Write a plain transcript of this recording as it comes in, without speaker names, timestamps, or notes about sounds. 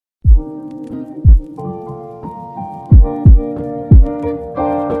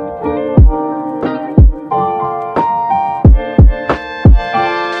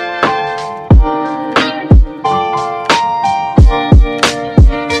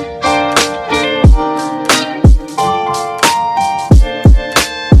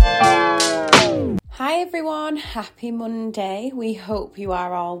happy Monday. We hope you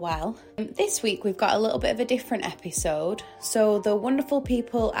are all well. This week we've got a little bit of a different episode. So the wonderful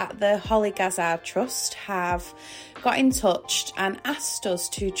people at the Hollie Guard Trust have got in touch and asked us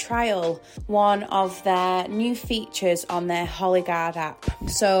to trial one of their new features on their Hollie Guard app.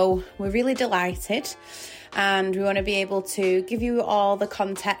 So we're really delighted. And we want to be able to give you all the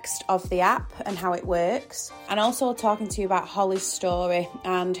context of the app and how it works, and also talking to you about Hollie's story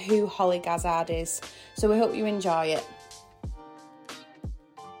and who Hollie Guard is. So we hope you enjoy it.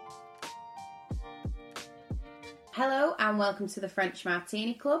 Hello and welcome to the French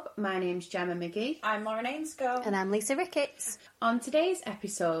Martini Club. My name's Gemma McGee. I'm Lauren Ainscough. And I'm Lisa Ricketts. On today's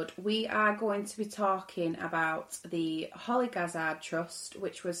episode, we are going to be talking about the Hollie Guard Trust,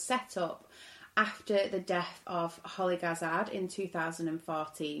 which was set up after the death of Hollie Guard in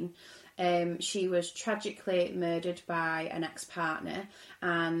 2014. She was tragically murdered by an ex-partner,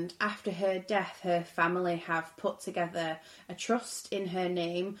 and after her death, her family have put together a trust in her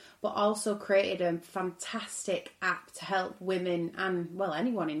name, but also created a fantastic app to help women and, well,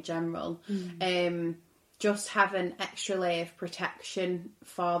 anyone in general, just have an extra layer of protection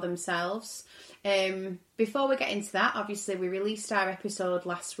for themselves. Before we get into that, obviously we released our episode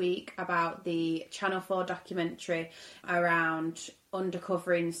last week about the Channel 4 documentary around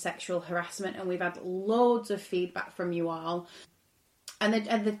undercovering sexual harassment, and we've had loads of feedback from you all. And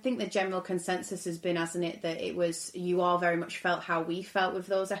I think the general consensus has been, hasn't it, that it was, you all very much felt how we felt with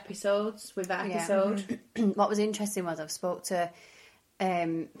those episodes, with that episode. Yeah. What was interesting was I've spoke to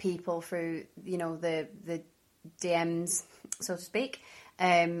people through, the DMs, so to speak,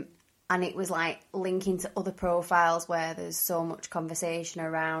 and it was like linking to other profiles where there's so much conversation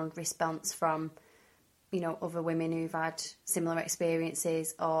around response from, other women who've had similar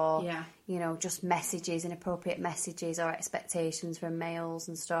experiences, or, just messages, inappropriate messages or expectations from males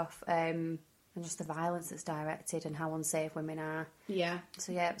and stuff, and just the violence that's directed and how unsafe women are. Yeah.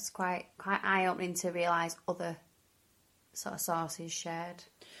 So yeah, it was quite eye-opening to realise other sort of sources shared.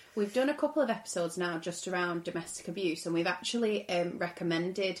 We've done a couple of episodes now just around domestic abuse, and we've actually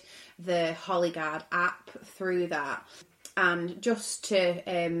recommended the Hollie Guard app through that. And just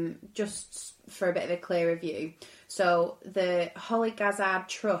for a bit of a clearer view, so the Hollie Guard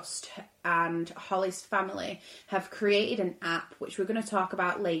Trust and Hollie's family have created an app which we're going to talk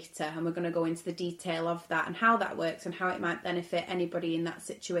about later, and we're going to go into the detail of that and how that works and how it might benefit anybody in that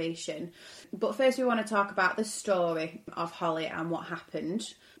situation. But first we want to talk about the story of Hollie and what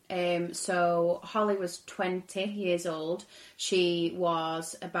happened. So Hollie was 20 years old. She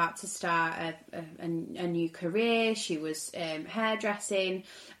was about to start a new career. She was hairdressing.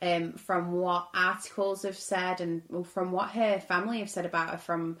 From what articles have said and from what her family have said about her,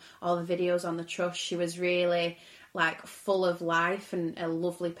 from all the videos on the trust, she was really like full of life and a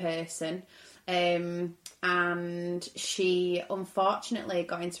lovely person. And she unfortunately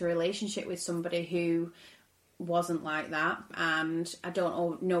got into a relationship with somebody who wasn't like that, and I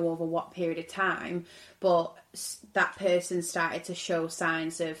don't know over what period of time, but that person started to show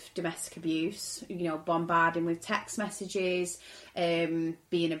signs of domestic abuse, bombarding with text messages, being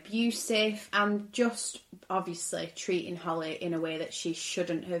abusive, and just obviously treating Hollie in a way that she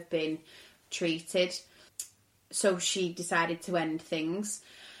shouldn't have been treated. So she decided to end things,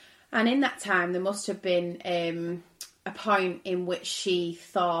 and in that time there must have been a point in which she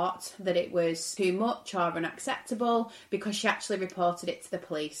thought that it was too much or unacceptable, because she actually reported it to the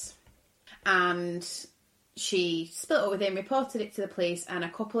police. And she split up with him, reported it to the police, and a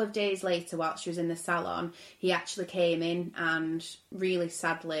couple of days later, while she was in the salon, he actually came in and really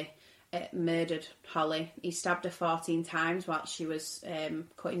sadly murdered Hollie. He stabbed her 14 times while she was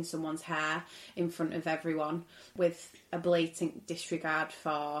cutting someone's hair in front of everyone, with a blatant disregard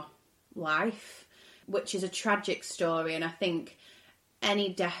for life, which is a tragic story. And I think any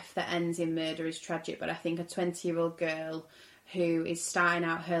death that ends in murder is tragic, but I think a 20-year-old girl who is starting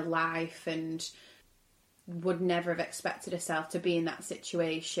out her life and would never have expected herself to be in that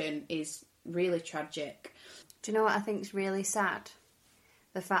situation is really tragic. Do you know what I think is really sad?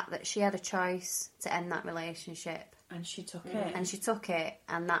 The fact that she had a choice to end that relationship. And she took it. And she took it,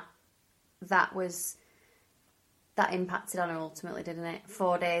 and that impacted on her ultimately, didn't it?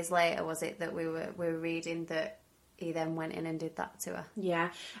 4 days later, was it, that we were reading that he then went in and did that to her? Yeah.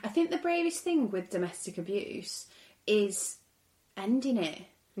 I think the bravest thing with domestic abuse is ending it.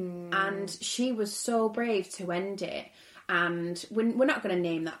 And she was so brave to end it. And we're not going to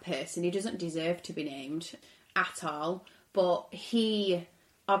name that person. He doesn't deserve to be named at all. But he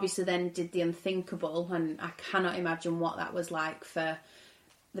obviously then did the unthinkable, and I cannot imagine what that was like for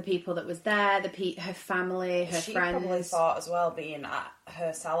the people that was there, her family, her she friends. She probably thought as well being at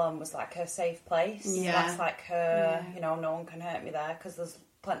her salon was like her safe place. Yeah. That's like her, you know, no one can hurt me there because there's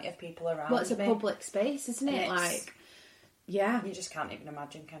plenty of people around me. Well, it's a public space, isn't it? Like, yeah. You just can't even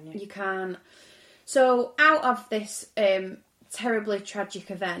imagine, can you? You can't. So, out of this terribly tragic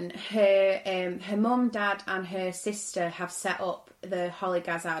event, her mum, dad and her sister have set up the Hollie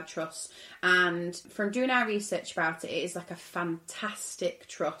Guard Trust, and from doing our research about it, it is like a fantastic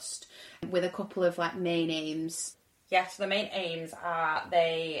trust with a couple of like main aims. Yes, the main aims are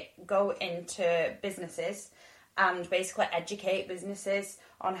they go into businesses and basically educate businesses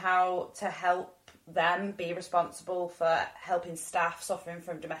on how to help them be responsible for helping staff suffering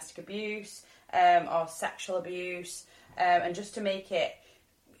from domestic abuse or sexual abuse, and just to make it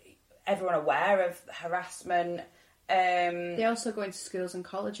everyone aware of harassment. They also go into schools and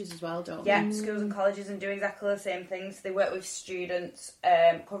colleges as well, don't they? Yeah, schools and colleges, and do exactly the same things. They work with students,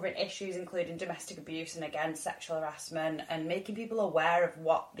 covering issues including domestic abuse and, again, sexual harassment, and making people aware of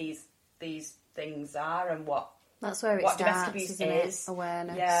what these things are and what that's where it what starts, domestic abuse isn't is. It?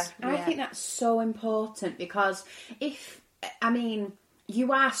 Awareness. Yeah. I think that's so important because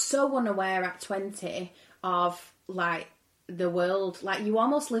you are so unaware at 20 of, like, the world. Like, you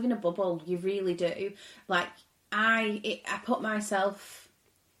almost live in a bubble. You really do. Like, I put myself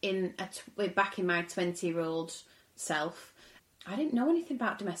back in my 20-year-old self. I didn't know anything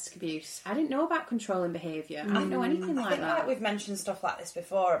about domestic abuse. I didn't know about controlling behaviour. I didn't know anything like that. Like we've mentioned stuff like this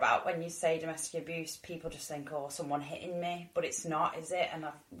before about when you say domestic abuse, people just think, oh, someone hitting me. But it's not, is it? And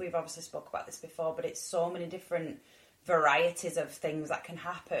we've obviously spoke about this before, but it's so many different varieties of things that can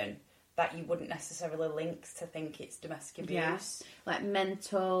happen that you wouldn't necessarily link to think it's domestic abuse. Yeah. Like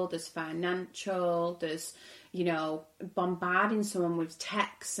mental, there's financial, there's, you know, bombarding someone with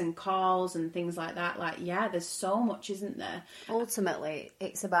texts and calls and things like that. Like, yeah, there's so much, isn't there? Ultimately,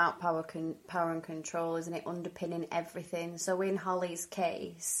 it's about power and control, isn't it? Underpinning everything. So in Hollie's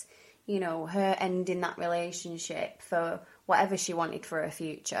case, you know, her ending that relationship for whatever she wanted for her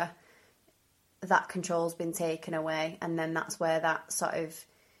future, that control's been taken away, and then that's where that sort of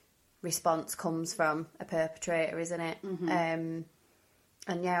response comes from a perpetrator, isn't it? Mm-hmm.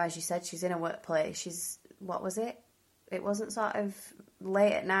 And yeah, as you said, she's in a workplace. What was it? It wasn't sort of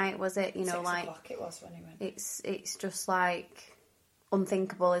late at night, was it? You know, 6 like o'clock it was when he went. It's just like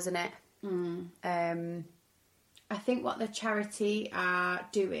unthinkable, isn't it? I think what the charity are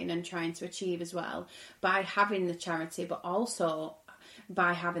doing and trying to achieve as well by having the charity, but also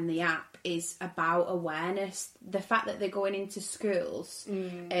by having the app, is about awareness. The fact that they're going into schools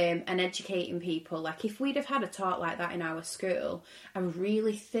and educating people. Like, if we'd have had a talk like that in our school, I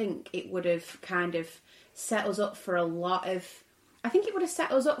really think it would have kind of set us up for a lot of... I think it would have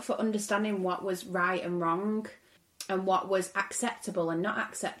set us up for understanding what was right and wrong and what was acceptable and not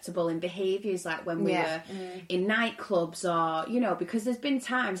acceptable in behaviours, like when we were in nightclubs, or, you know, because there's been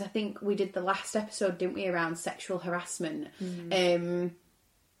times, I think we did the last episode, didn't we, around sexual harassment.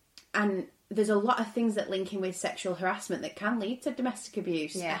 And there's a lot of things that link in with sexual harassment that can lead to domestic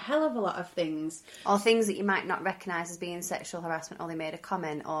abuse. Yeah. A hell of a lot of things. Or things that you might not recognise as being sexual harassment, or they made a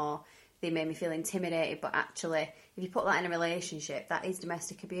comment, or they made me feel intimidated, but actually, if you put that in a relationship, that is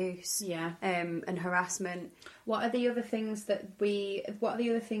domestic abuse. Yeah. And harassment. What are the other things that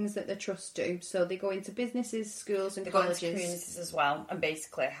the trust do? So they go into businesses, schools and colleges. They go into communities as well, and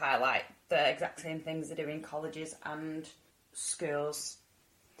basically highlight the exact same things they do in colleges and schools.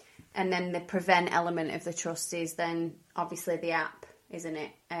 And then the prevent element of the trust is then obviously the app, isn't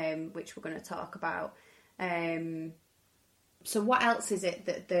it? Which we're going to talk about. So what else is it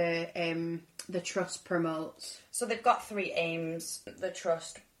that the trust promotes? So they've got 3 aims, the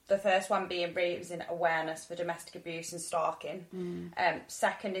trust. The first one being raising awareness for domestic abuse and stalking.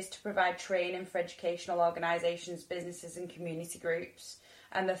 Second is to provide training for educational organisations, businesses and community groups.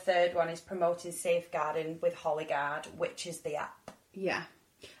 And the third one is promoting safeguarding with Hollie Guard, which is the app. Yeah.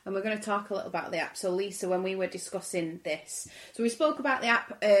 And we're going to talk a little about the app. So, Lisa, when we were discussing this, so we spoke about the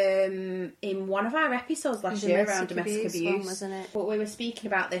app in one of our episodes last year around domestic abuse. One, wasn't it? But we were speaking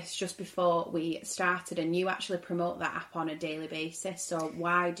about this just before we started, and you actually promote that app on a daily basis. So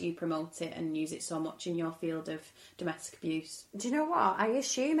why do you promote it and use it so much in your field of domestic abuse? Do you know what? I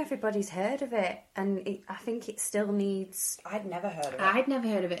assume everybody's heard of it, and I think it still needs... I'd never heard of it. I'd never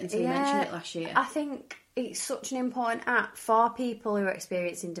heard of it until you mentioned it last year. I think it's such an important app for people who are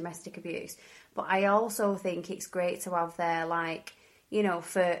experiencing domestic abuse, but I also think it's great to have there, like, you know,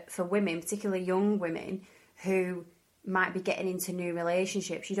 for women, particularly young women who might be getting into new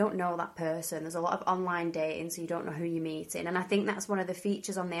relationships. You don't know that person. There's a lot of online dating, so you don't know who you're meeting, and I think that's one of the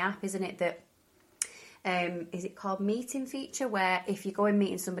features on the app, isn't it, that is it called meeting feature, where if you go and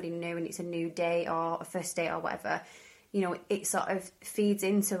meeting somebody new and it's a new date or a first date or whatever, you know, it sort of feeds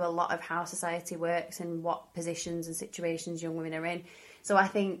into a lot of how society works and what positions and situations young women are in. So I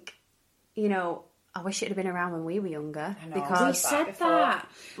think, you know, I wish it had been around when we were younger. I know, because we said that.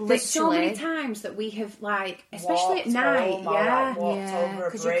 There's so many times that we have, like, especially at night,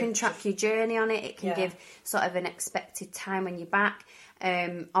 because you can track your journey on it. It can give sort of an expected time when you're back.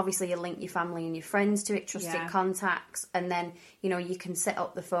 Obviously, you link your family and your friends to it, trusted contacts, and then, you know, you can set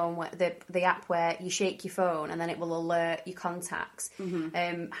up the phone the app where you shake your phone and then it will alert your contacts.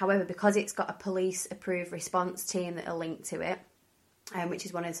 However, because it's got a police approved response team that are linked to it, which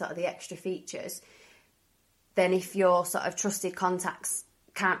is one of sort of the extra features, then if your sort of trusted contacts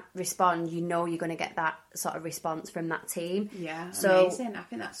can't respond, you know you're going to get that sort of response from that team. Yeah, so, amazing. I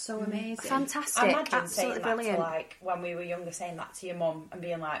think that's so amazing. Fantastic. I imagine absolutely saying brilliant. that to, like, when we were younger, saying that to your mum and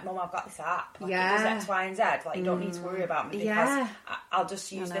being like, Mum, I've got this app. Like, it does X, Y, and Z. Like, you don't need to worry about me because I'll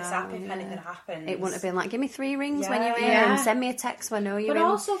just use this app if anything happens. It wouldn't have been like, give me 3 rings when you're in and send me a text when I know you're in. But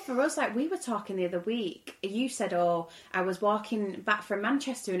also for us, like, we were talking the other week, you said, I was walking back from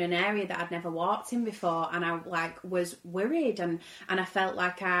Manchester in an area that I'd never walked in before, and I, like, was worried, and I felt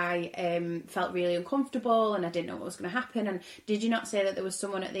like I felt really uncomfortable and I didn't know what was going to happen. And did you not say that there was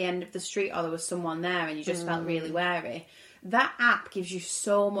someone at the end of the street or there was someone there and you just felt really wary? That app gives you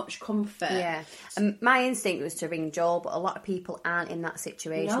so much comfort. Yeah. And my instinct was to ring Joel, but a lot of people aren't in that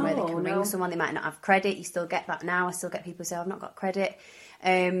situation where they can ring someone. They might not have credit. You still get that now. I still get people say, I've not got credit.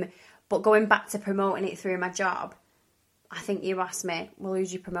 But going back to promoting it through my job, I think you asked me, well, who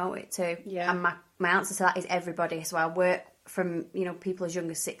do you promote it to? Yeah. And my answer to that is everybody. So I work from, you know, people as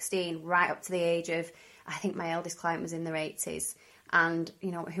young as 16 right up to the age of, I think my eldest client was in their 80s, and,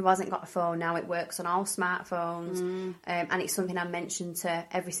 you know, who hasn't got a phone now, it works on all smartphones, and it's something I mention to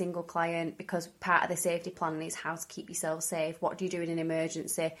every single client, because part of the safety planning is how to keep yourself safe. What do you do in an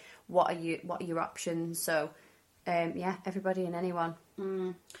emergency? What are your options? So everybody and anyone.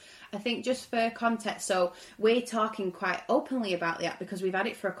 I think just for context, so we're talking quite openly about the app because we've had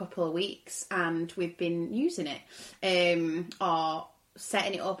it for a couple of weeks and we've been using it, or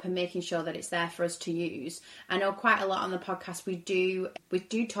setting it up and making sure that it's there for us to use. I know quite a lot on the podcast we do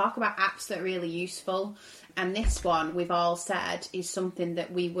talk about apps that are really useful, and this one we've all said is something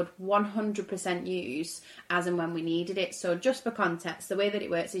that we would 100% use as and when we needed it. So just for context, the way that it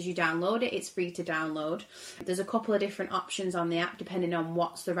works is you download it, it's free to download. There's a couple of different options on the app depending on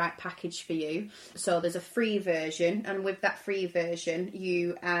what's the right package for you. So there's a free version, and with that free version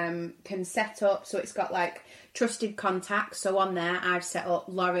you can set up, so it's got like trusted contacts. So on there I've set up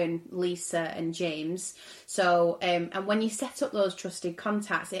Lauren, Lisa and James. So and when you set up those trusted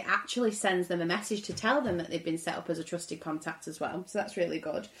contacts, it actually sends them a message to tell them that they've been set up as a trusted contact as well. So that's really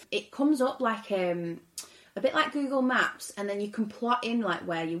good. It comes up like a bit like Google Maps, and then you can plot in like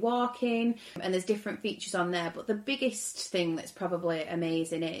where you're walking, and there's different features on there. But the biggest thing that's probably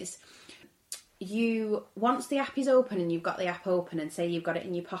amazing is once the app is open and you've got the app open and say you've got it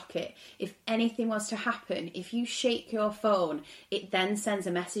in your pocket, if anything was to happen, if you shake your phone, it then sends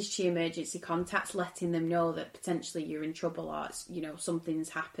a message to your emergency contacts letting them know that potentially you're in trouble or it's, you know, something's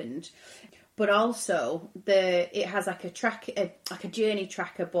happened. But also it has like a journey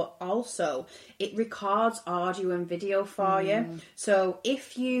tracker, but also it records audio and video for you. So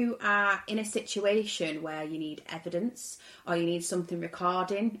if you are in a situation where you need evidence or you need something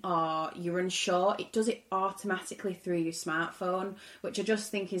recording or you're unsure, it does it automatically through your smartphone, which I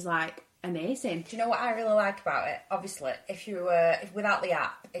just think is like amazing. Do you know what I really like about it? Obviously, if without the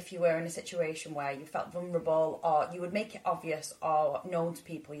app, if you were in a situation where you felt vulnerable, or you would make it obvious or known to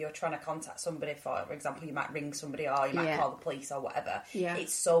people you're trying to contact somebody, for example, you might ring somebody or you might call the police or whatever. Yeah.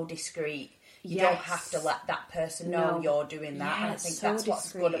 It's so discreet. You don't have to let that person know you're doing that. Yeah, and I think so that's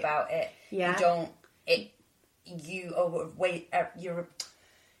what's good about it. Yeah.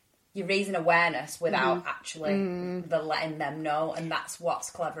 You're raising awareness without actually letting them know, and that's what's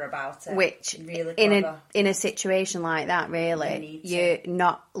clever about it. Which, really clever. in a situation like that, really, you're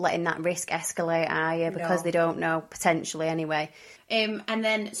not letting that risk escalate, are you? Because they don't know, potentially anyway. And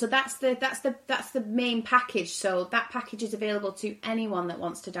then, so that's the main package. So that package is available to anyone that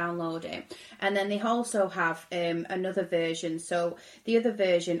wants to download it. And then they also have another version. So the other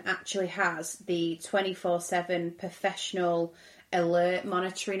version actually has the 24/7 professional alert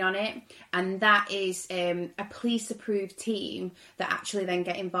monitoring on it, and that is a police approved team that actually then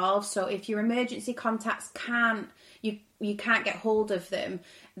get involved. So if your emergency contacts can't you can't get hold of them,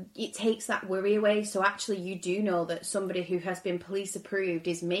 it takes that worry away. So actually you do know that somebody who has been police approved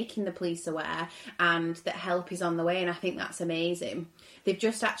is making the police aware and that help is on the way, and I think that's amazing. They've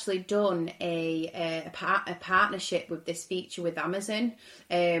just actually done a partnership with this feature with Amazon,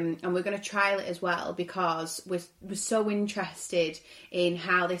 and we're going to trial it as well because we're so interested in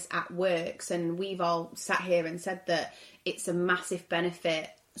how this app works, and we've all sat here and said that it's a massive benefit.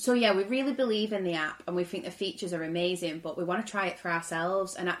 So yeah, we really believe in the app and we think the features are amazing, but we want to try it for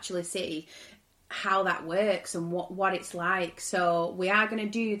ourselves and actually see how that works and what it's like. So we are going to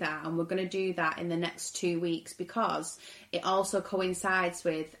do that, and we're going to do that in the next 2 weeks because it also coincides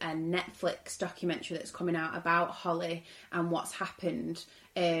with a Netflix documentary that's coming out about Hollie and what's happened,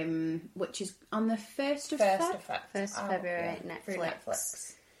 which is on the 1st of February,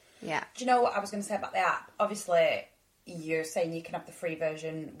 Netflix. Yeah. Do you know what I was going to say about the app? Obviously, you're saying you can have the free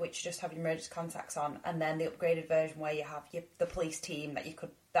version, which you just have your emergency contacts on, and then the upgraded version where you have the police team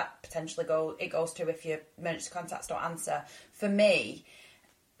that potentially goes to if your emergency contacts don't answer. For me,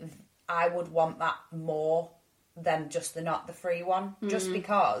 I would want that more than just the free one, just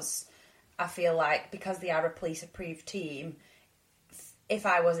because I feel like because they are a police approved team, if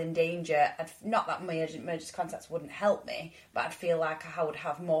I was in danger, not that my emergency contacts wouldn't help me, but I'd feel like I would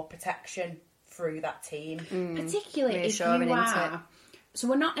have more protection through that team. Particularly if you are... So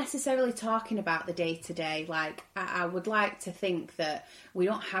we're not necessarily talking about the day-to-day. Like, I would like to think that we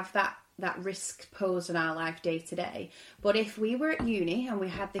don't have that risk posed in our life day-to-day. But if we were at uni and we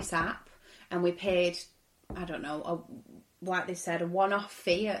had this app and we paid, I don't know, like they said, a one-off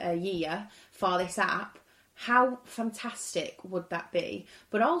fee a year for this app, how fantastic would that be?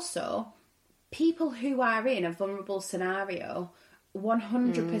 But also, people who are in a vulnerable scenario...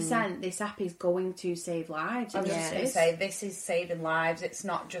 100% this app is going to save lives. I was just going to say, this is saving lives. It's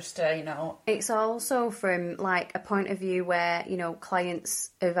not just It's also from like a point of view where,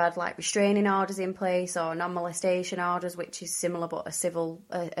 clients have had like restraining orders in place or non-molestation orders, which is similar but a civil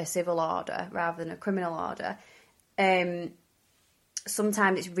order rather than a criminal order.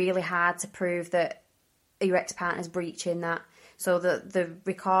 Sometimes it's really hard to prove that your ex-partner's breaching that. So the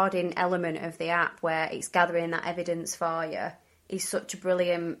recording element of the app where it's gathering that evidence for you is such a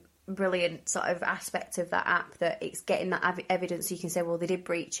brilliant sort of aspect of that app, that it's getting that evidence so you can say, well, they did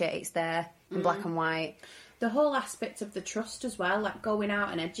breach it, it's there in black and white. The whole aspect of the trust as well, like going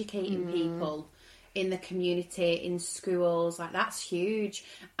out and educating people in the community, in schools, like that's huge.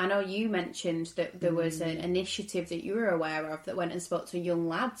 I know you mentioned that there was an initiative that you were aware of that went and spoke to young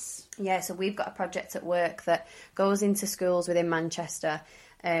lads. Yeah, so we've got a project at work that goes into schools within Manchester,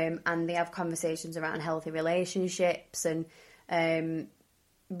 and they have conversations around healthy relationships and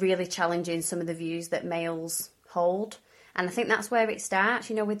really challenging some of the views that males hold. And I think that's where it starts,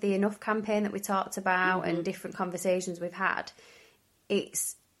 with the Enough campaign that we talked about and different conversations we've had.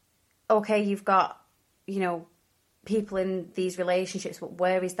 It's, okay, you've got, people in these relationships, but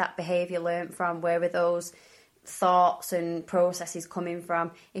where is that behaviour learnt from? Where are those thoughts and processes coming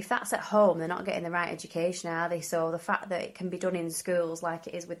from? If that's at home, they're not getting the right education, are they? So the fact that it can be done in schools like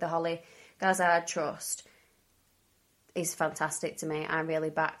it is with the Hollie Guard Trust is fantastic to me. I really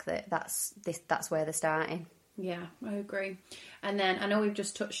back that's where they're starting. Yeah, I agree. And then I know we've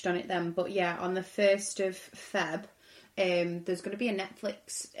just touched on it then, but yeah, on the 1st of Feb, there's going to be a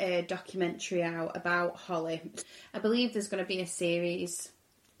Netflix documentary out about Hollie. I believe there's going to be a series.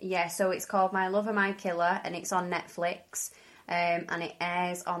 Yeah, so it's called My Lover, My Killer, and it's on Netflix, and it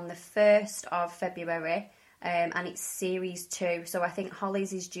airs on the 1st of February. And it's series 2, so I think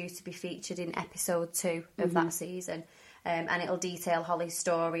Hollie's is due to be featured in episode 2 of that season, and it'll detail Hollie's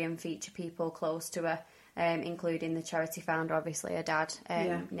story and feature people close to her, including the charity founder, obviously her dad,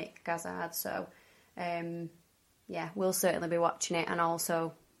 Nick Gazard. So we'll certainly be watching it, and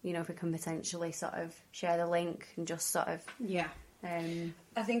also if we can potentially sort of share the link and just sort of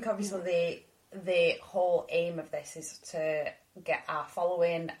I think obviously the whole aim of this is to get our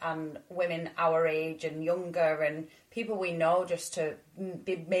following and women our age and younger and people we know just to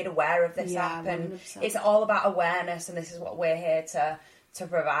be made aware of this app. And 100%. It's all about awareness, and this is what we're here to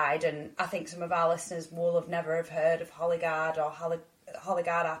provide. And I think some of our listeners will have never have heard of Hollie Guard or Hollie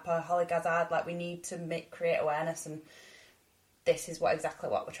Guard app or Hollie Guard. Like, we need to create awareness, and this is exactly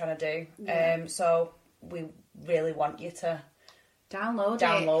what we're trying to do. So we really want you to download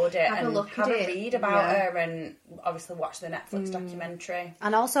it have and a look have at a it. read about her, and obviously watch the Netflix documentary.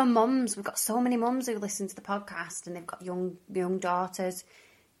 And also mums, we've got so many mums who listen to the podcast and they've got young daughters.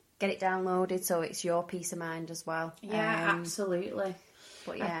 Get it downloaded so it's your peace of mind as well. Yeah, absolutely.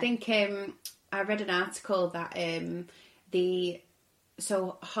 But yeah, I think I read an article that the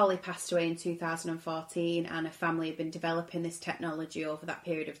so Hollie passed away in 2014, and her family had been developing this technology over that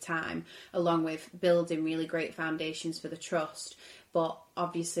period of time, along with building really great foundations for the trust. But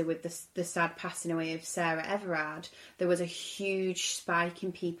obviously with the sad passing away of Sarah Everard, there was a huge spike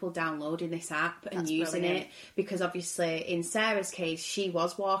in people downloading this app and using it, because obviously in Sarah's case, she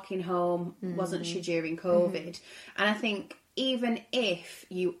was walking home, wasn't she, during COVID? And I think even if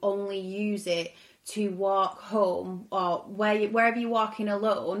you only use it to walk home or wherever you're walking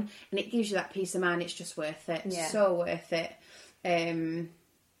alone, and it gives you that peace of mind, it's just worth it. Yeah. So worth it.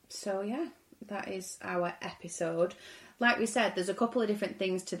 So yeah, that is our episode. Like we said, there's a couple of different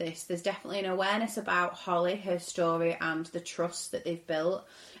things to this. There's definitely an awareness about Hollie, her story, and the trust that they've built.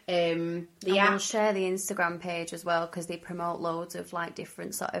 We'll share the Instagram page as well, because they promote loads of like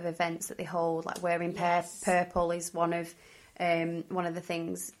different sort of events that they hold. Like wearing purple is one of the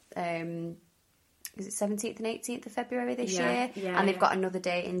things. Is it 17th and 18th of February this year? Yeah, and they've got another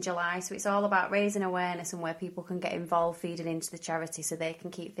date in July. So it's all about raising awareness and where people can get involved, feeding into the charity so they can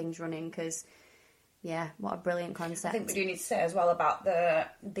keep things running, because, yeah, what a brilliant concept. I think we do need to say as well about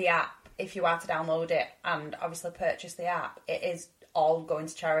the app. If you are to download it and obviously purchase the app, it is all going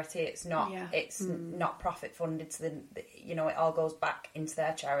to charity. It's not not profit funded, so it all goes back into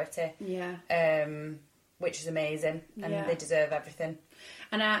their charity. Yeah. Which is amazing, and they deserve everything.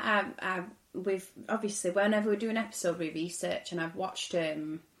 And we've obviously, whenever we do an episode, we research, and I watched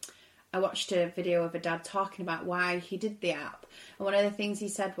a video of a dad talking about why he did the app, and one of the things he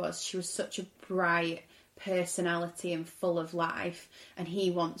said was she was such a bright personality and full of life, and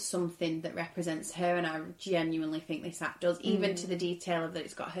he wants something that represents her, and I genuinely think this app does, even to the detail of that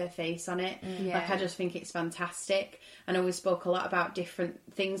it's got her face on it. Like, I just think it's fantastic. I know we spoke a lot about different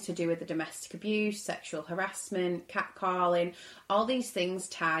things to do with the domestic abuse, sexual harassment, catcalling, all these things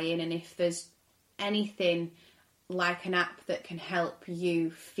tie in, and if there's anything like an app that can help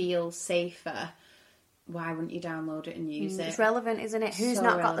you feel safer, why wouldn't you download it and use it? It's relevant, isn't it? Who's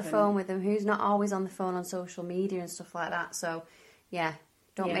not got the phone with them? Who's not always on the phone on social media and stuff like that? So, yeah,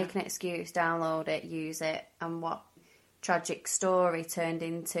 don't make an excuse. Download it, use it. And what tragic story turned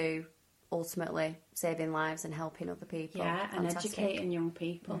into ultimately saving lives and helping other people. Yeah, and educating young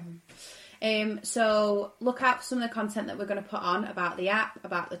people. So look out for some of the content that we're going to put on about the app,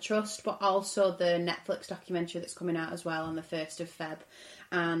 about the trust, but also the Netflix documentary that's coming out as well on the 1st of Feb.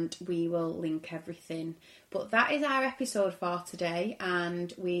 And we will link everything. But that is our episode for today,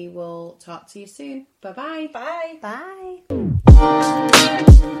 and we will talk to you soon. Bye-bye. Bye.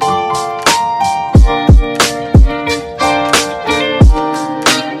 Bye.